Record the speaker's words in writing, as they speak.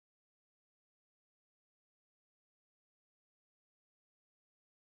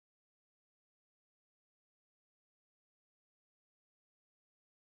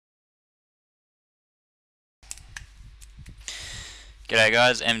G'day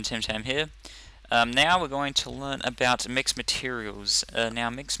guys, Tim Tam here. Now we're going to learn about mixed materials. Now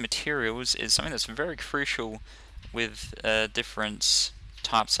mixed materials is something that's very crucial with different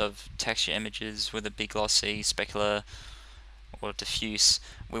types of texture images, whether it be glossy, specular, or diffuse.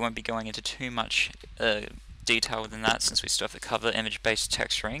 We won't be going into too much detail within that since we still have to cover image-based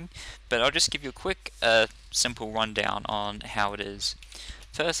texturing, but I'll just give you a quick simple rundown on how it is.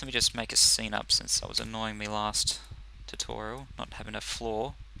 First, let me just make a scene up since that was annoying me last tutorial, not having a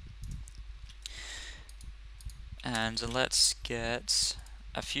floor. And let's get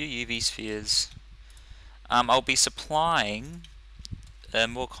a few UV spheres. I'll be supplying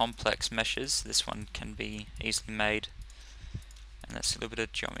more complex meshes. This one can be easily made, and that's a little bit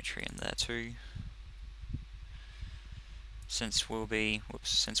of geometry in there too. Since we'll be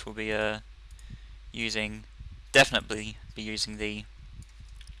definitely be using the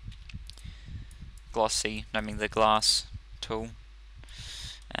glass tool.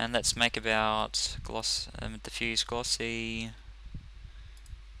 And let's make about diffuse glossy,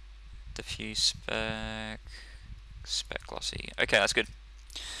 diffuse spec glossy. Okay, that's good.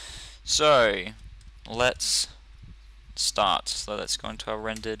 So let's start. So let's go into our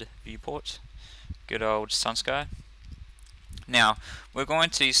rendered viewport. Good old sun sky. Now we're going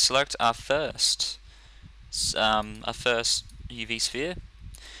to select our first UV sphere.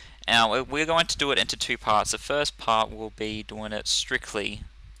 Now we're going to do it into two parts. The first part will be doing it strictly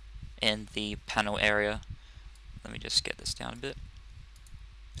in the panel area. Let me just get this down a bit.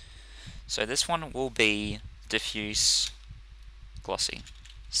 So this one will be diffuse glossy,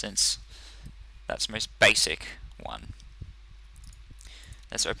 since that's the most basic one.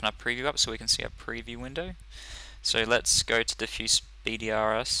 Let's open our preview up so we can see our preview window. So let's go to diffuse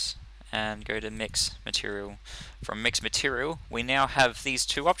BDRS and go to mix material. From mix material, we now have these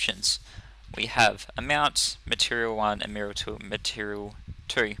two options. We have amount, material 1, and material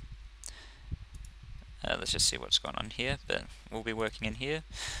 2. Let's just see what's going on here, but we'll be working in here.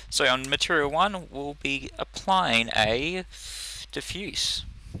 So on material 1, we'll be applying a diffuse.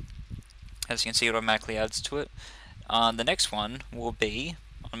 As you can see, it automatically adds to it. The next one will be,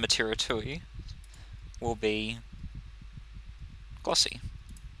 on material 2, will be glossy.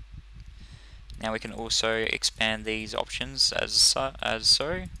 Now we can also expand these options as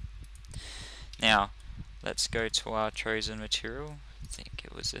so. Now let's go to our chosen material. I think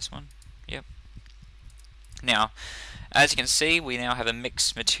it was this one. Yep. Now, as you can see, we now have a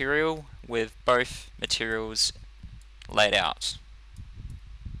mixed material with both materials laid out.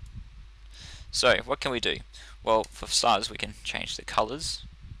 So what can we do? Well, for starters, we can change the colors.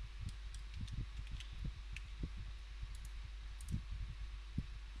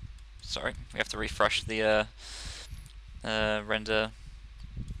 Sorry, we have to refresh the render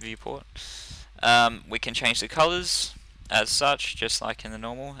viewport. We can change the colors as such, just like in the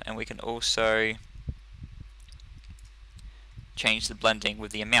normal, and we can also change the blending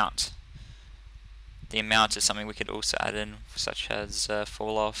with the amount. The amount is something we could also add in, such as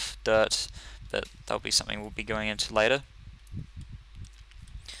fall off, dirt, but that'll be something we'll be going into later.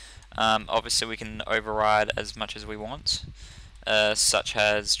 Obviously we can override as much as we want, such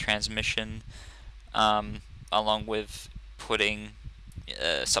as transmission, along with putting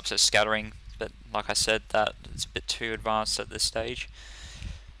subset scattering, but like I said, that it's a bit too advanced at this stage.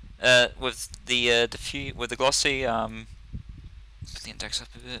 With the glossy, put the index up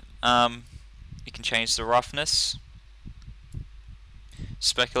a bit. You can change the roughness,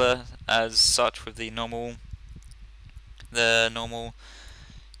 specular as such with the normal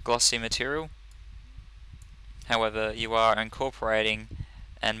glossy material. However, you are incorporating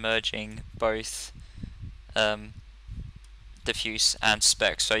and merging both diffuse and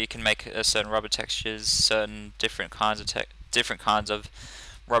spec, so you can make certain rubber textures, certain different kinds of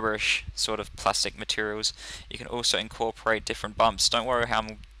rubberish sort of plastic materials. You can also incorporate different bumps. Don't worry how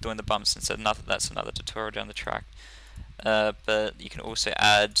I'm doing the bumps, since that's another tutorial down the track. But you can also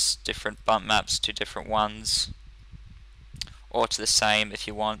add different bump maps to different ones, or to the same if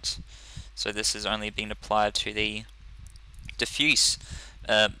you want. So this is only being applied to the diffuse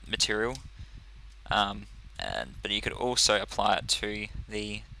material, but you could also apply it to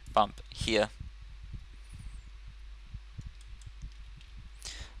the bump here.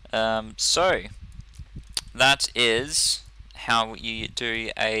 So that is how you do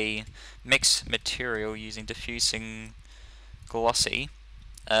a mixed material using diffusing glossy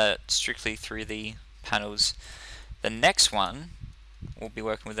strictly through the panels. The next one we'll be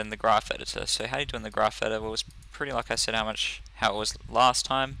working within the graph editor. So how do you do in the graph editor? Well, it's pretty like I said how it was last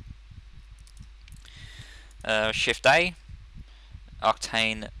time. Shift A,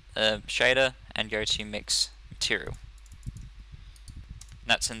 Octane shader, and go to mix material.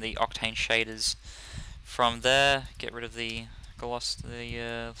 That's in the Octane shaders. From there, get rid of the gloss,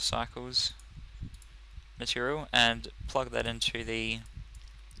 the cycles material, and plug that into the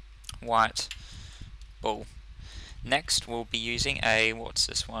white ball. Next, we'll be using a, what's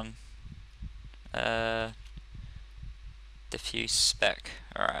this one? Diffuse spec.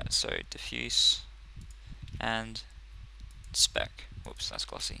 Alright, so diffuse and spec. Whoops, that's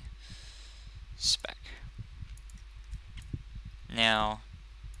glossy. Spec. Now,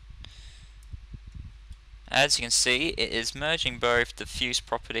 as you can see, it is merging both diffuse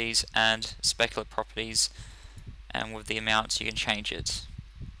properties and specular properties, and with the amounts you can change it.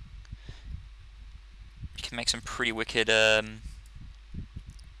 You can make some pretty wicked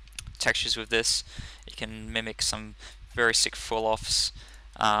textures with this. You can mimic some very sick fall-offs,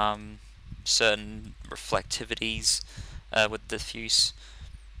 certain reflectivities with diffuse.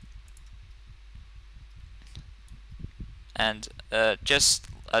 And just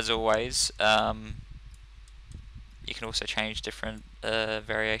as always, you can also change different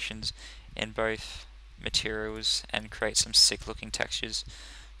variations in both materials and create some sick looking textures.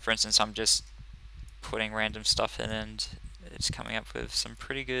 For instance, I'm just putting random stuff in and it's coming up with some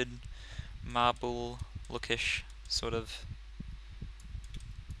pretty good marble lookish sort of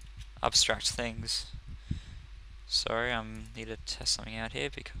abstract things. Sorry, I need to test something out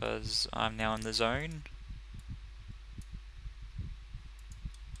here because I'm now in the zone.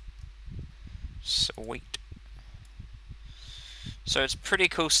 Sweet. So it's pretty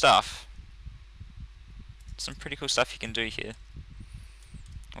cool stuff. Some pretty cool stuff you can do here.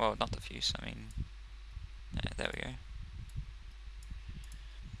 Well, not diffuse, I mean, yeah, there we go.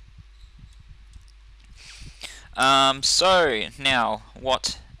 So now,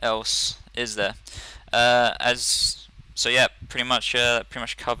 what else is there? So yeah, pretty much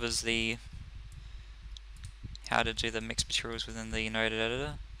covers the how to do the mixed materials within the node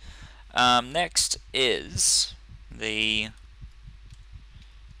editor. Next is the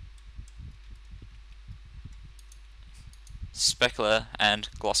specular and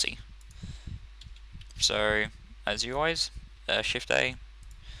glossy. So as you always, Shift A,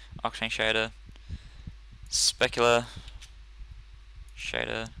 Octane shader, specular,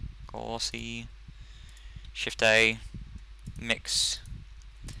 shader, glossy, Shift A, mix,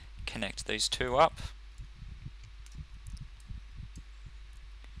 connect those two up.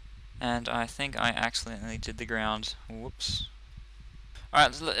 And I think I accidentally did the ground. Whoops.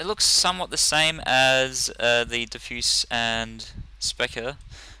 Alright, it looks somewhat the same as the diffuse and specular,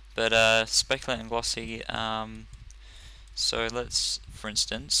 but specular and glossy. So let's, for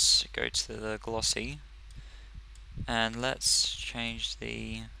instance, go to the glossy, and let's change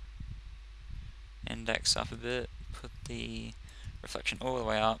the index up a bit, put the reflection all the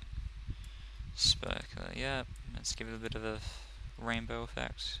way up. Specular, yeah, let's give it a bit of a rainbow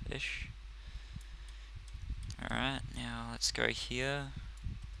effect-ish. Alright, now let's go here.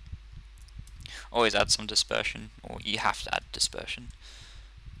 Always add some dispersion, or you have to add dispersion.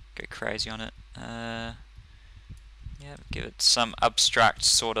 Go crazy on it. Yeah, give it some abstract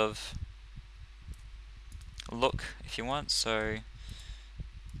sort of look if you want. So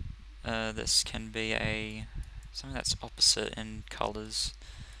this can be something that's opposite in colors,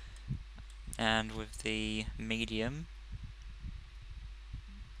 and with the medium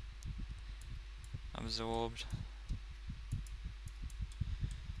absorbed,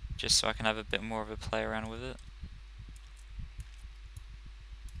 just so I can have a bit more of a play around with it.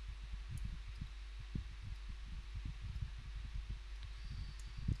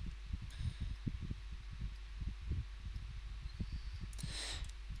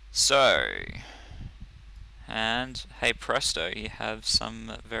 So, and hey presto, you have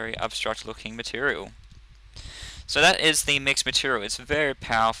some very abstract looking material. So that is the mixed material. It's very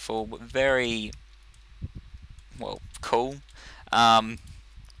powerful, very, well, cool. And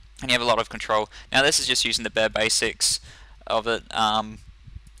you have a lot of control. Now this is just using the bare basics of it.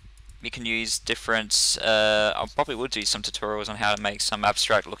 You can use different, I probably would do some tutorials on how to make some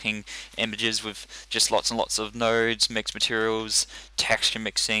abstract looking images with just lots and lots of nodes, mixed materials, texture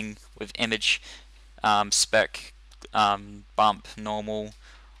mixing with image, spec, bump, normal,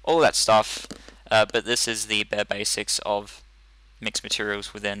 all that stuff. But this is the bare basics of mixed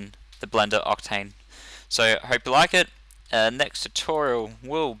materials within the Blender Octane. So I hope you like it. Next tutorial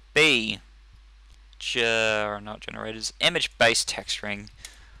will be not generators, image-based texturing,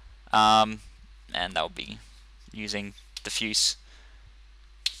 and that will be using diffuse,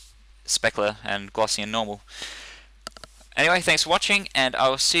 specular, and glossy and normal. Anyway, thanks for watching, and I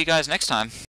will see you guys next time.